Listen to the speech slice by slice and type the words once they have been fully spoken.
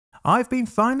I've been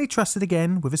finally trusted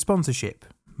again with a sponsorship.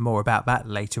 More about that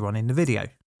later on in the video.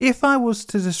 If I was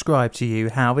to describe to you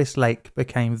how this lake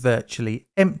became virtually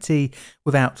empty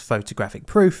without photographic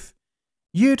proof,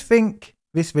 you'd think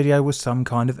this video was some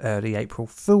kind of early April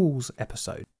Fool's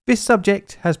episode. This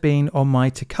subject has been on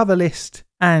my to-cover list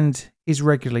and is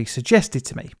regularly suggested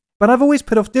to me, but I've always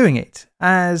put off doing it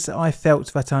as I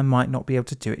felt that I might not be able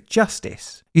to do it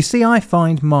justice. You see, I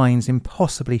find mines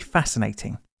impossibly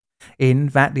fascinating, in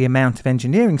that the amount of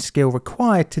engineering skill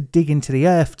required to dig into the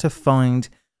earth to find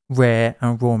rare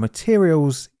and raw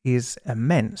materials is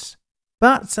immense.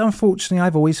 But unfortunately,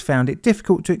 I've always found it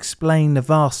difficult to explain the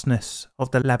vastness of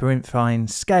the labyrinthine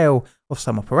scale of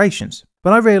some operations.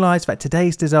 But I realised that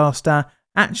today's disaster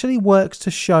actually works to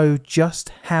show just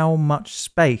how much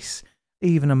space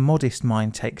even a modest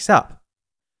mine takes up.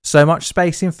 So much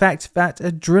space, in fact, that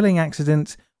a drilling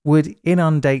accident would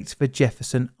inundate the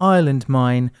Jefferson Island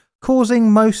mine,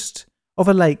 causing most of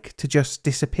a lake to just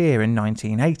disappear in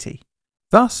 1980.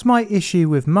 Thus, my issue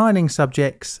with mining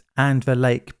subjects and the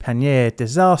Lake Peigneur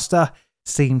disaster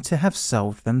seem to have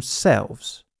solved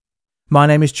themselves. My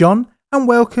name is John, and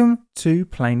welcome to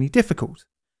Plainly Difficult.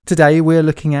 Today we're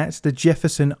looking at the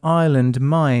Jefferson Island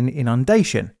mine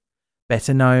inundation,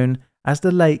 better known as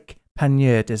the Lake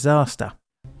Peigneur disaster.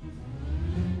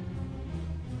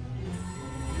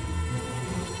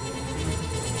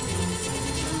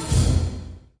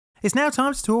 It's now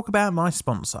time to talk about my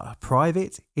sponsor,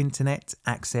 Private Internet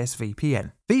Access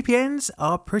VPN. VPNs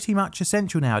are pretty much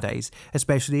essential nowadays,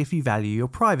 especially if you value your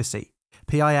privacy.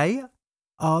 PIA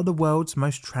are the world's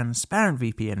most transparent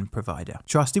VPN provider.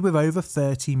 Trusted with over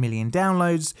 30 million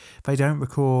downloads, they don't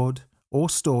record or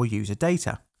store user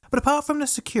data. But apart from the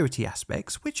security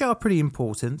aspects, which are pretty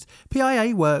important,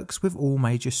 PIA works with all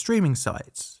major streaming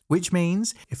sites, which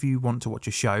means if you want to watch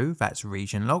a show that's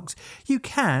region locked, you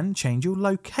can change your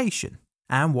location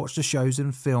and watch the shows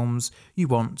and films you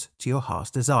want to your heart's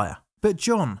desire. But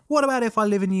John, what about if I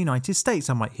live in the United States,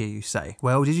 I might hear you say?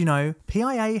 Well, did you know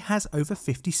PIA has over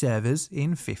 50 servers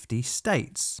in 50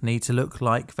 states? Need to look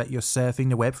like that you're surfing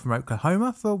the web from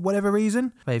Oklahoma for whatever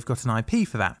reason? They've got an IP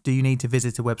for that. Do you need to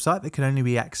visit a website that can only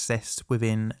be accessed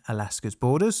within Alaska's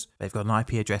borders? They've got an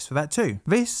IP address for that too.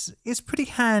 This is pretty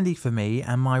handy for me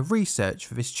and my research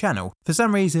for this channel. For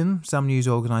some reason, some news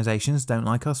organisations don't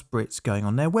like us Brits going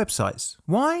on their websites.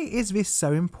 Why is this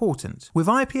so important? With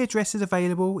IP addresses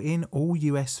available in all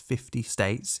US 50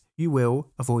 states, you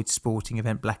will avoid sporting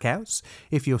event blackouts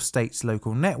if your state's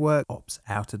local network opts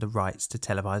out of the rights to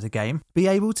televise a game, be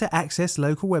able to access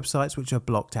local websites which are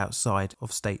blocked outside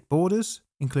of state borders,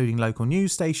 including local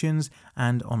news stations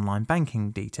and online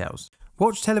banking details.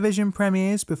 Watch television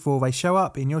premieres before they show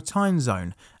up in your time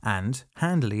zone and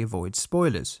handily avoid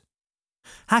spoilers.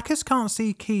 Hackers can't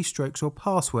see keystrokes or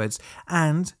passwords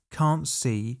and can't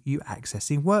see you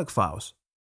accessing work files.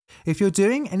 If you're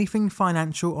doing anything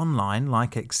financial online,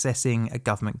 like accessing a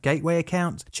government gateway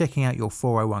account, checking out your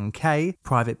 401k,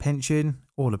 private pension,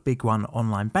 or the big one,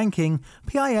 online banking,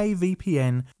 PIA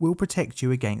VPN will protect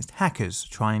you against hackers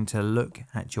trying to look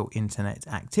at your internet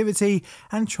activity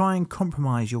and try and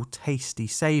compromise your tasty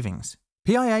savings.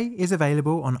 PIA is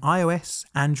available on iOS,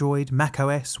 Android,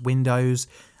 macOS, Windows,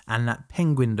 and that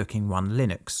penguin-looking one,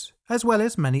 Linux, as well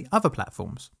as many other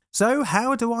platforms. So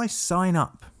how do I sign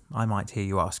up? I might hear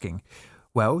you asking.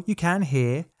 Well, you can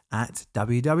here at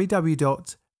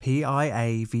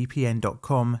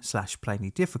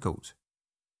www.piavpn.com/plainlydifficult,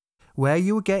 where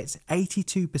you will get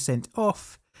 82%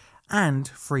 off and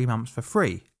 3 months for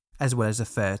free, as well as a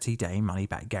 30-day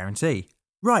money-back guarantee.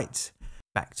 Right,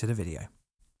 back to the video.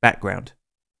 Background.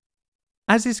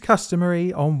 As is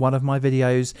customary on one of my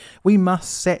videos, we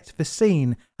must set the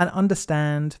scene and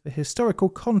understand the historical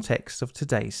context of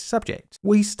today's subject.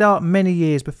 We start many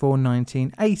years before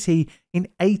 1980 in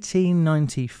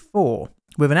 1894,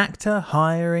 with an actor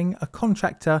hiring a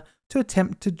contractor to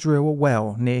attempt to drill a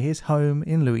well near his home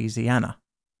in Louisiana.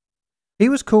 He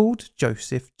was called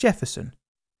Joseph Jefferson.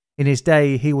 In his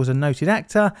day, he was a noted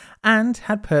actor and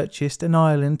had purchased an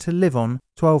island to live on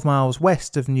 12 miles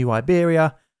west of New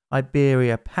Iberia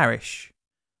Parish,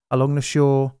 along the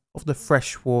shore of the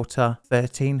freshwater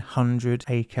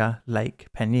 1,300-acre Lake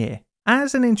Peigneur.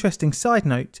 As an interesting side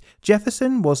note,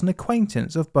 Jefferson was an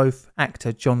acquaintance of both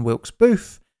actor John Wilkes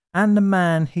Booth and the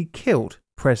man he killed,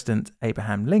 President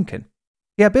Abraham Lincoln.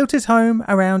 He had built his home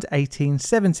around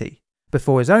 1870.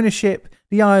 Before his ownership,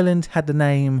 the island had the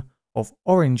name of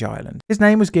Orange Island. His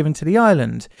name was given to the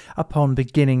island upon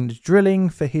beginning the drilling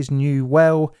for his new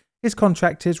well. His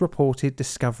contractors reported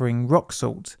discovering rock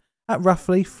salt at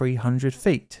roughly 300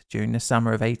 feet during the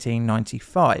summer of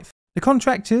 1895. The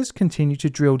contractors continued to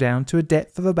drill down to a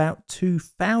depth of about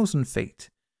 2,000 feet.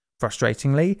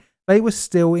 Frustratingly, they were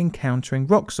still encountering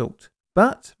rock salt,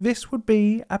 but this would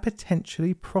be a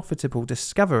potentially profitable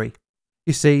discovery.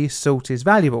 You see, salt is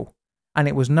valuable, and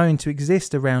it was known to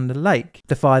exist around the lake.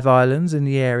 The 5 islands in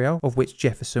the area, of which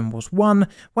Jefferson was one,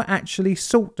 were actually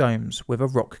salt domes with a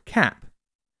rock cap.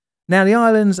 Now, the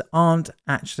islands aren't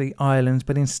actually islands,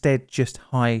 but instead just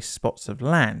high spots of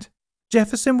land.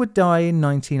 Jefferson would die in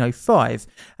 1905,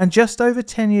 and just over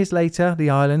 10 years later, the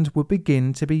island would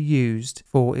begin to be used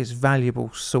for its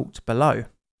valuable salt below.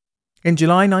 In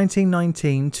July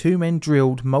 1919, 2 men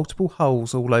drilled multiple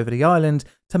holes all over the island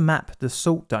to map the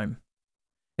salt dome.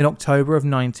 In October of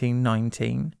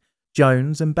 1919,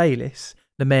 Jones and Bayliss,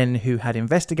 the men who had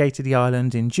investigated the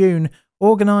island in June,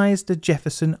 organised the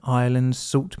Jefferson Island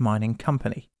Salt Mining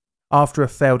Company. After a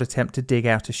failed attempt to dig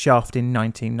out a shaft in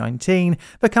 1919,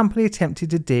 the company attempted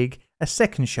to dig a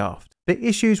second shaft, but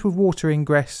issues with water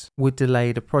ingress would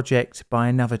delay the project by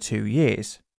another 2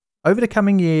 years. Over the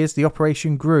coming years, the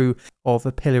operation grew of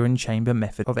a pillar and chamber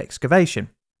method of excavation.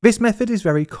 This method is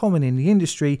very common in the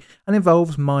industry and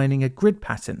involves mining a grid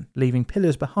pattern, leaving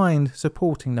pillars behind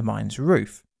supporting the mine's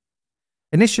roof.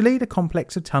 Initially, the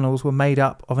complex of tunnels were made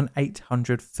up of an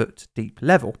 800-foot deep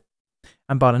level,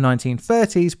 and by the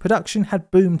 1930s, production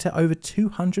had boomed to over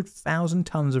 200,000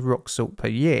 tonnes of rock salt per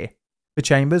year. The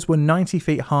chambers were 90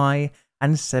 feet high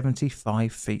and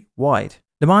 75 feet wide.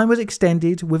 The mine was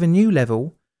extended with a new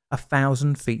level,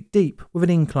 1,000 feet deep, with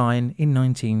an incline in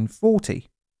 1940.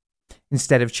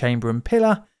 Instead of chamber and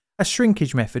pillar, a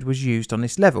shrinkage method was used on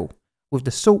this level, with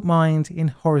the salt mined in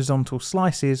horizontal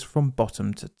slices from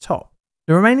bottom to top.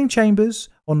 The remaining chambers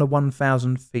on the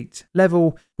 1,000 feet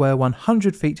level were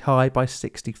 100 feet high by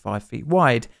 65 feet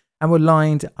wide and were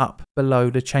lined up below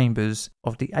the chambers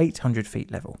of the 800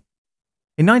 feet level.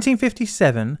 In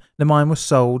 1957, the mine was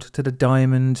sold to the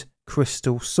Diamond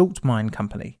Crystal Salt Mine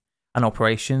Company, and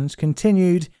operations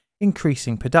continued,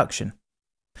 increasing production.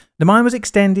 The mine was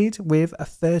extended with a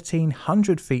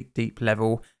 1,300 feet deep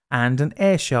level and an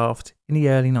air shaft in the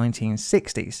early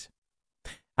 1960s.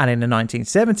 And in the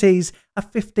 1970s, a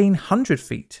 1,500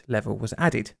 feet level was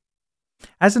added.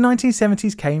 As the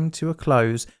 1970s came to a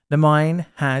close, the mine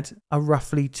had a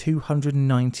roughly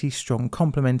 290 strong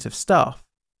complement of staff.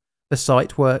 The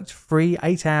site worked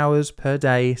 8 hours per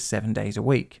day, 7 days a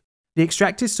week. The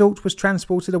extracted salt was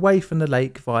transported away from the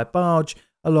lake via barge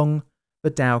along the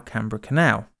Dow-Canberra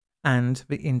Canal and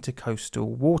the Intercoastal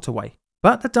Waterway.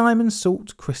 But the Diamond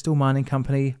Salt Crystal Mining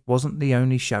Company wasn't the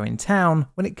only show in town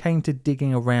when it came to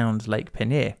digging around Lake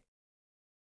Peigneur.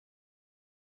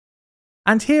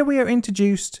 And here we are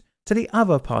introduced to the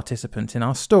other participant in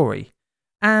our story,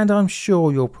 and I'm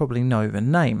sure you'll probably know the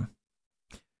name.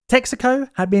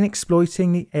 Texaco had been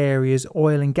exploiting the area's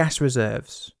oil and gas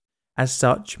reserves. As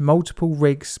such, multiple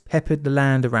rigs peppered the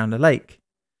land around the lake.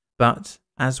 But,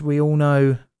 as we all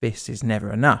know, this is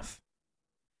never enough.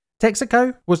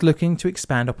 Texaco was looking to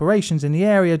expand operations in the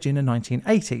area during the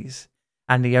 1980s,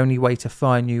 and the only way to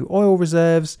find new oil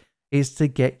reserves is to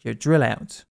get your drill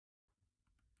out.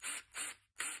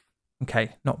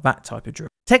 Okay, not that type of drill.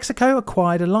 Texaco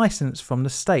acquired a license from the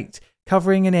state,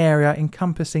 covering an area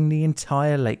encompassing the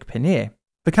entire Lake Peigneur.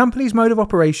 The company's mode of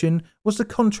operation was to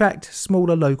contract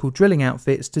smaller local drilling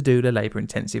outfits to do the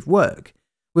labour-intensive work,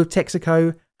 with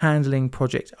Texaco handling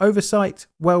project oversight,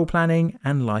 well planning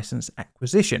and licence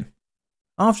acquisition.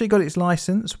 After it got its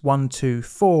licence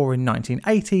 124 in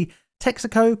 1980,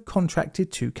 Texaco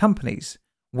contracted 2 companies,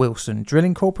 Wilson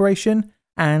Drilling Corporation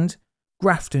and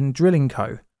Grafton Drilling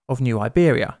Co. of New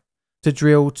Iberia, to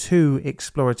drill 2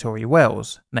 exploratory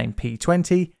wells, named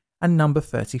P20 and number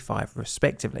 35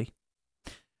 respectively.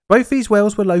 Both these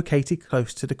wells were located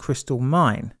close to the Crystal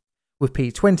Mine, with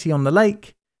P20 on the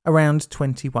lake, around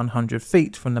 2,100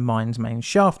 feet from the mine's main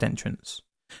shaft entrance,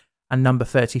 and number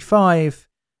 35,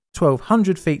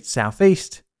 1,200 feet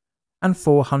southeast and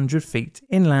 400 feet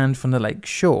inland from the lake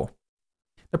shore.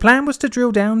 The plan was to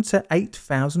drill down to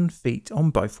 8,000 feet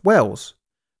on both wells,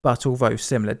 but although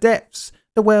similar depths,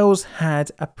 the wells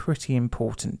had a pretty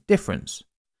important difference.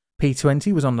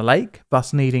 P20 was on the lake,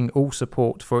 thus needing all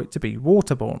support for it to be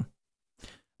waterborne.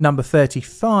 Number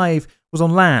 35 was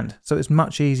on land, so it was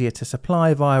much easier to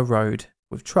supply via road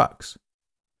with trucks.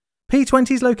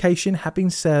 P20's location had been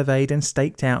surveyed and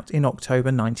staked out in October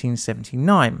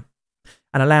 1979.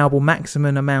 An allowable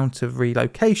maximum amount of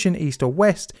relocation east or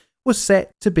west was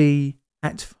set to be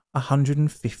at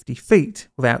 150 feet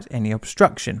without any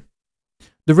obstruction.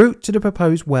 The route to the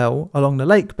proposed well along the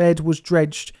lake bed was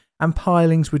dredged and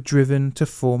pilings were driven to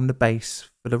form the base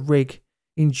for the rig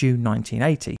in June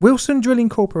 1980. Wilson Drilling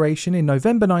Corporation in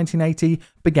November 1980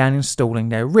 began installing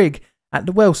their rig at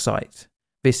the well site.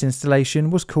 This installation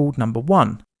was called Number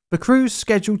 1. The crews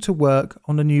scheduled to work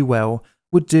on the new well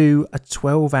would do a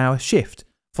 12-hour shift,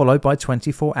 followed by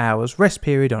 24 hours rest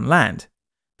period on land.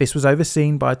 This was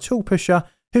overseen by a tool pusher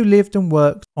who lived and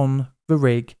worked on the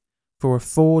rig for a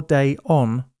 4-day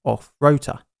on-off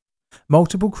rota.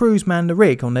 Multiple crews manned the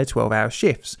rig on their 12-hour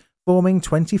shifts, forming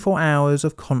 24 hours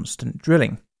of constant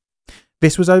drilling.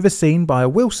 This was overseen by a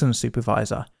Wilson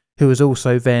supervisor, who was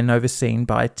also then overseen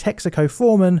by a Texaco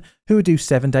foreman who would do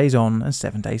 7 days on and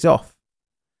 7 days off.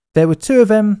 There were 2 of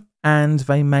them, and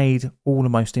they made all the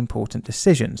most important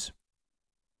decisions.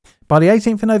 By the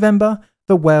 18th of November,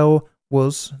 the well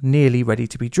was nearly ready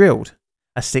to be drilled.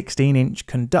 A 16-inch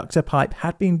conductor pipe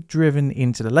had been driven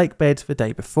into the lake bed the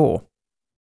day before.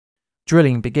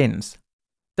 Drilling begins.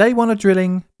 Day 1 of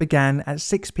drilling began at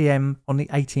 6 p.m. on the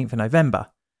 18th of November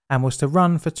and was to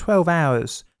run for 12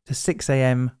 hours to 6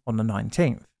 a.m. on the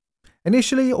 19th.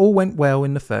 Initially, all went well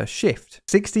in the first shift.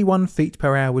 61 feet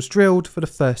per hour was drilled for the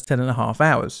first 10.5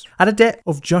 hours. At a depth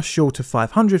of just short of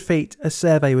 500 feet, a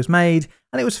survey was made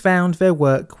and it was found their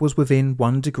work was within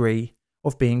 1 degree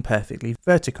of being perfectly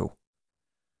vertical.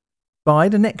 By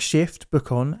the next shift,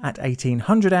 book on at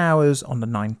 1800 hours on the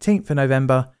 19th of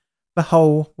November, the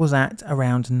hole was at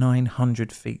around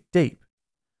 900 feet deep.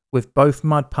 With both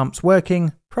mud pumps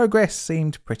working, progress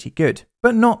seemed pretty good,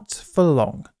 but not for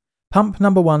long. Pump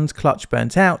number 1's clutch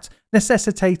burnt out,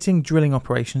 necessitating drilling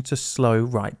operations to slow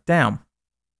right down.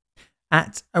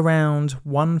 At around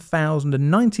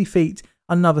 1090 feet,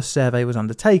 another survey was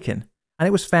undertaken, and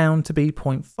it was found to be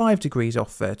 0.5 degrees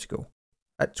off vertical.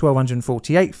 At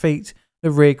 1248 feet,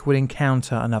 the rig would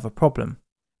encounter another problem.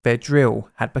 Their drill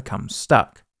had become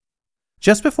stuck.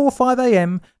 Just before 5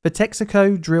 a.m, the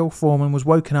Texaco drill foreman was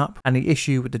woken up and the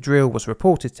issue with the drill was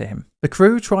reported to him. The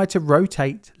crew tried to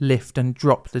rotate, lift and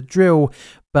drop the drill,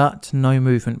 but no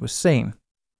movement was seen.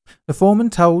 The foreman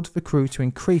told the crew to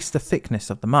increase the thickness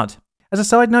of the mud. As a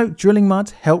side note, drilling mud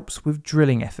helps with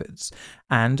drilling efforts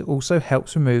and also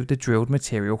helps remove the drilled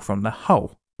material from the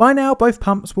hole. By now, both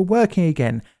pumps were working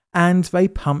again and they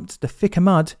pumped the thicker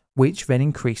mud, which then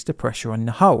increased the pressure on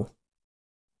the hole.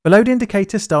 The load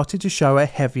indicator started to show a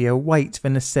heavier weight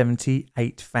than the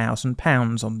 78,000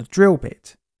 pounds on the drill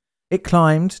bit. It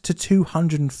climbed to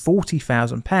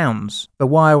 240,000 pounds. The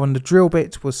wire on the drill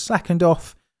bit was slackened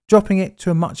off, dropping it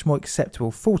to a much more acceptable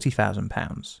 40,000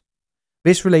 pounds.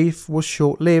 This relief was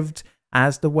short-lived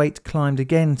as the weight climbed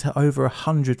again to over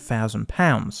 100,000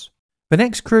 pounds. The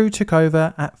next crew took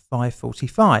over at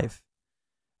 5:45,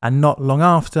 and not long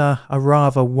after, a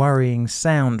rather worrying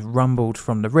sound rumbled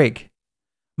from the rig.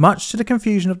 Much to the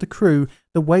confusion of the crew,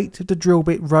 the weight of the drill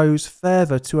bit rose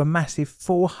further to a massive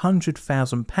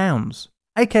 400,000 pounds,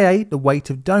 aka the weight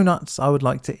of donuts I would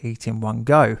like to eat in one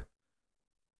go.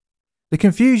 The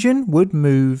confusion would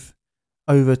move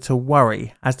over to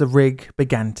worry as the rig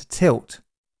began to tilt.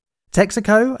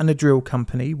 Texaco and the drill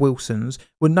company, Wilson's,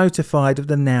 were notified of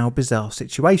the now bizarre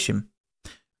situation.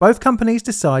 Both companies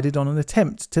decided on an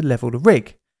attempt to level the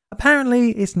rig.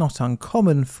 Apparently, it's not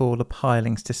uncommon for the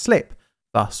pilings to slip,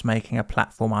 thus making a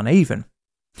platform uneven.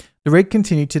 The rig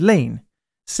continued to lean.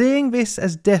 Seeing this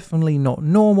as definitely not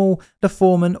normal, the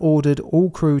foreman ordered all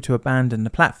crew to abandon the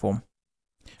platform.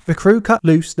 The crew cut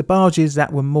loose the barges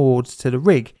that were moored to the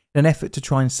rig in an effort to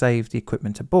try and save the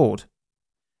equipment aboard.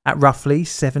 At roughly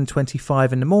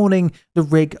 7:25 in the morning, the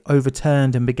rig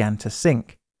overturned and began to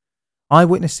sink.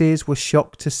 Eyewitnesses were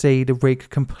shocked to see the rig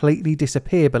completely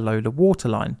disappear below the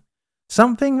waterline,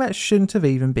 something that shouldn't have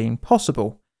even been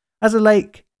possible, as the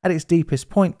lake at its deepest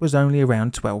point was only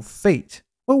around 12 feet.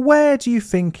 Well, where do you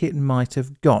think it might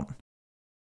have gone?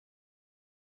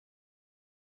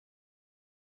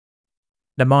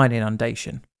 The mine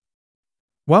inundation.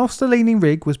 Whilst the leaning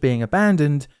rig was being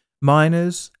abandoned,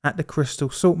 miners at the Crystal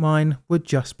Salt Mine were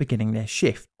just beginning their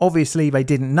shift. Obviously, they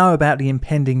didn't know about the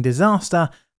impending disaster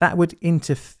that would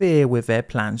interfere with their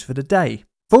plans for the day.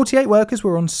 48 workers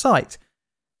were on site,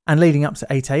 and leading up to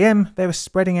 8 a.m, they were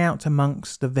spreading out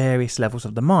amongst the various levels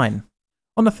of the mine.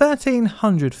 On the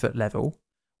 1,300 foot level,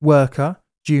 worker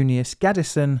Junius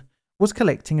Gaddison was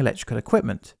collecting electrical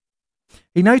equipment.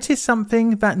 He noticed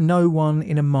something that no one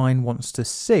in a mine wants to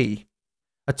see: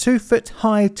 a 2-foot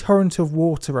high torrent of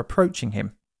water approaching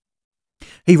him.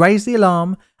 He raised the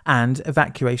alarm and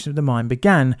evacuation of the mine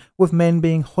began, with men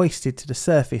being hoisted to the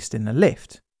surface in a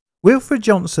lift. Wilfred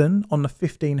Johnson, on the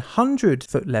 1,500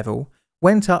 foot level,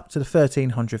 went up to the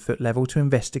 1,300 foot level to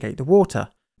investigate the water,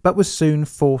 but was soon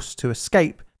forced to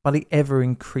escape by the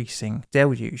ever-increasing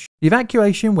deluge. The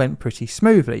evacuation went pretty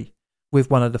smoothly, with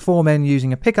one of the foremen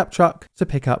using a pickup truck to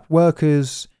pick up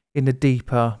workers in the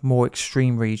deeper, more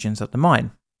extreme regions of the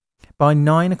mine. By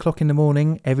 9 o'clock in the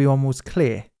morning, everyone was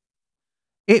clear.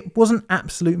 It was an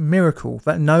absolute miracle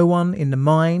that no one in the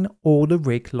mine or the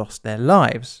rig lost their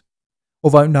lives.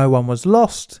 Although no one was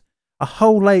lost, a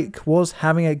whole lake was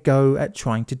having a go at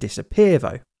trying to disappear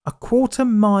though. A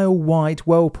 1/4-mile wide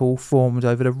whirlpool formed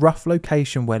over the rough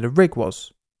location where the rig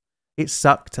was. It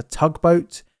sucked a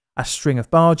tugboat, a string of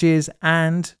barges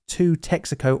and 2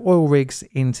 Texaco oil rigs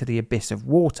into the abyss of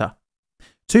water.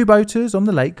 2 boaters on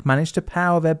the lake managed to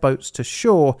power their boats to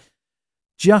shore,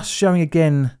 just showing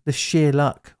again the sheer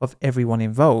luck of everyone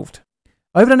involved.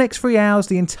 Over the next 3 hours,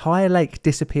 the entire lake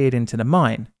disappeared into the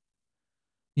mine.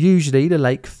 Usually the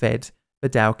lake fed the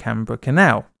Dalcambra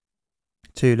Canal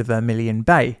to the Vermilion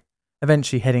Bay,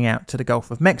 eventually heading out to the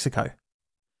Gulf of Mexico.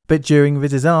 But during the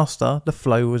disaster, the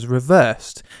flow was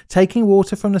reversed, taking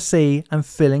water from the sea and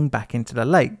filling back into the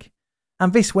lake.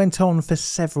 And this went on for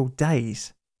several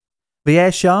days. The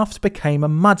air shaft became a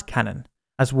mud cannon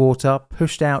as water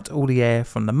pushed out all the air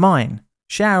from the mine,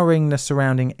 showering the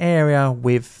surrounding area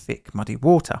with thick muddy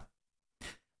water.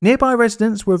 Nearby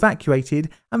residents were evacuated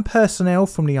and personnel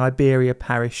from the Iberia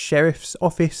Parish Sheriff's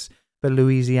Office, the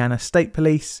Louisiana State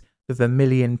Police, the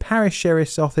Vermilion Parish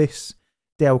Sheriff's Office,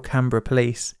 Delcambra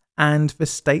Police and the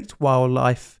State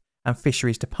Wildlife and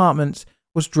Fisheries Department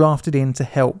was drafted in to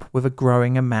help with a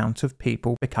growing amount of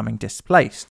people becoming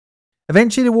displaced.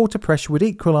 Eventually the water pressure would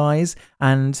equalise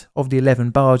and of the 11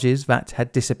 barges that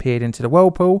had disappeared into the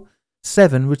whirlpool,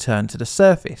 7 returned to the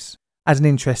surface. As an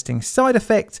interesting side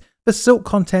effect, the salt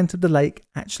content of the lake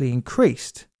actually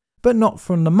increased, but not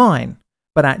from the mine,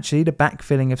 but actually the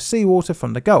backfilling of seawater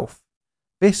from the Gulf.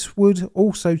 This would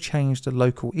also change the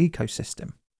local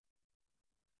ecosystem.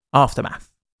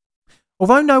 Aftermath.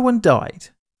 Although no one died,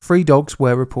 3 dogs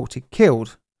were reported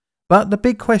killed, but the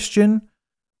big question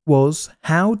was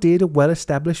how did a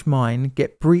well-established mine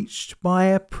get breached by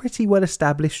a pretty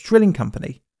well-established drilling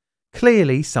company?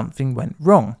 Clearly something went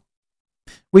wrong.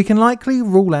 We can likely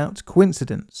rule out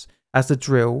coincidence as the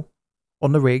drill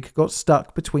on the rig got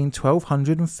stuck between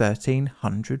 1,200 and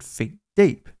 1,300 feet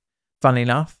deep. Funnily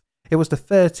enough, it was the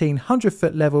 1,300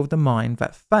 foot level of the mine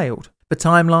that failed. The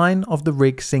timeline of the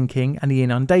rig sinking and the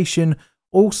inundation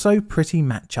also pretty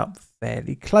match up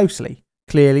fairly closely.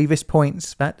 Clearly this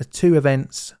points that the 2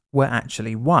 events were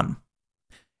actually one.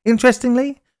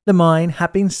 Interestingly, the mine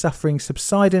had been suffering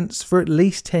subsidence for at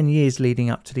least 10 years leading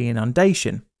up to the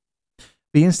inundation.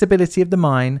 The instability of the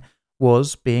mine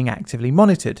was being actively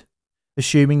monitored.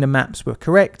 Assuming the maps were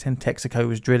correct and Texaco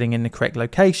was drilling in the correct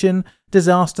location,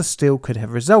 disaster still could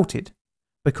have resulted,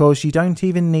 because you don't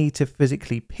even need to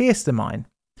physically pierce the mine.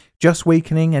 Just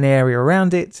weakening an area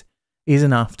around it is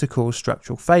enough to cause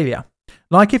structural failure.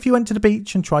 Like if you went to the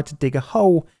beach and tried to dig a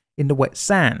hole in the wet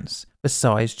sands, the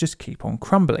sides just keep on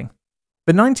crumbling.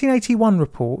 The 1981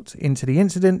 report into the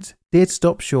incident did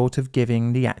stop short of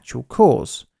giving the actual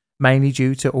cause, mainly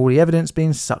due to all the evidence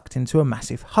being sucked into a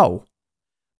massive hole.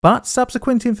 But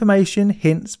subsequent information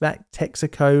hints that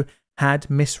Texaco had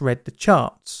misread the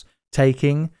charts,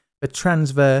 taking the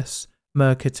transverse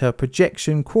Mercator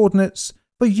projection coordinates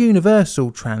for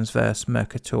universal transverse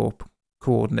Mercator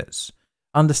coordinates.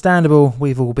 Understandable,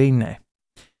 we've all been there.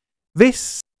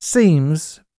 This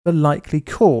seems the likely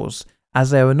cause, as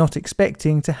they were not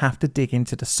expecting to have to dig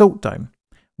into the salt dome,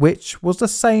 which was the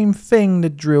same thing the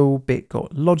drill bit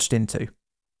got lodged into.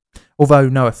 Although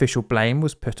no official blame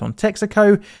was put on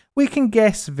Texaco, we can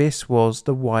guess this was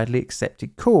the widely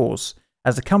accepted cause,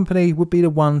 as the company would be the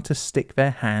one to stick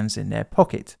their hands in their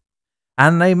pocket.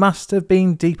 And they must have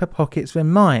been deeper pockets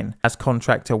than mine, as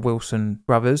contractor Wilson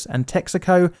Brothers and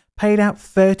Texaco paid out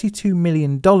 $32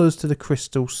 million to the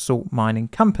Crystal Salt Mining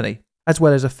Company, as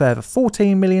well as a further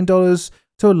 $14 million to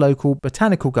a local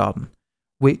botanical garden,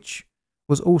 which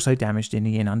was also damaged in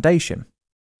the inundation.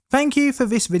 Thank you for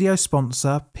this video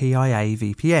sponsor, PIA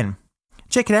VPN.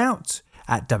 Check it out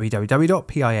at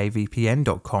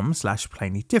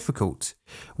www.piavpn.com/plainlydifficult,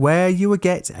 where you will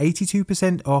get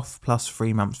 82% off plus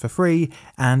 3 months for free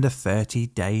and a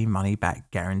 30-day money-back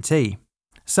guarantee.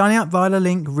 Signing up via the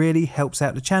link really helps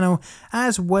out the channel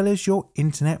as well as your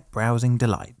internet browsing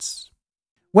delights.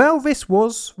 Well, this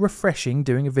was refreshing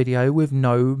doing a video with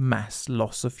no mass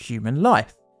loss of human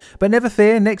life. But never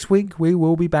fear, next week we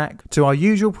will be back to our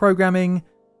usual programming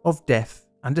of death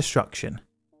and destruction.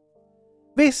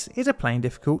 This is a Plain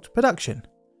Difficult production.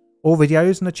 All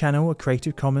videos on the channel are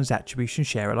Creative Commons Attribution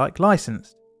Share Alike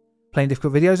licensed. Plain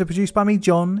Difficult videos are produced by me,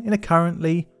 John, in a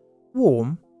currently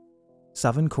warm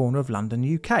southern corner of London,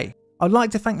 UK. I'd like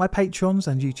to thank my patrons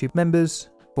and YouTube members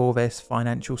for their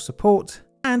financial support,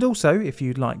 And also, if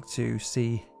you'd like to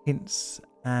see hints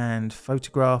and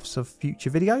photographs of future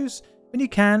videos, then you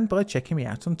can by checking me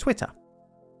out on Twitter.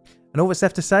 And all that's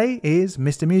left to say is,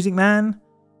 Mr. Music Man,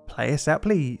 play us out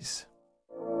please.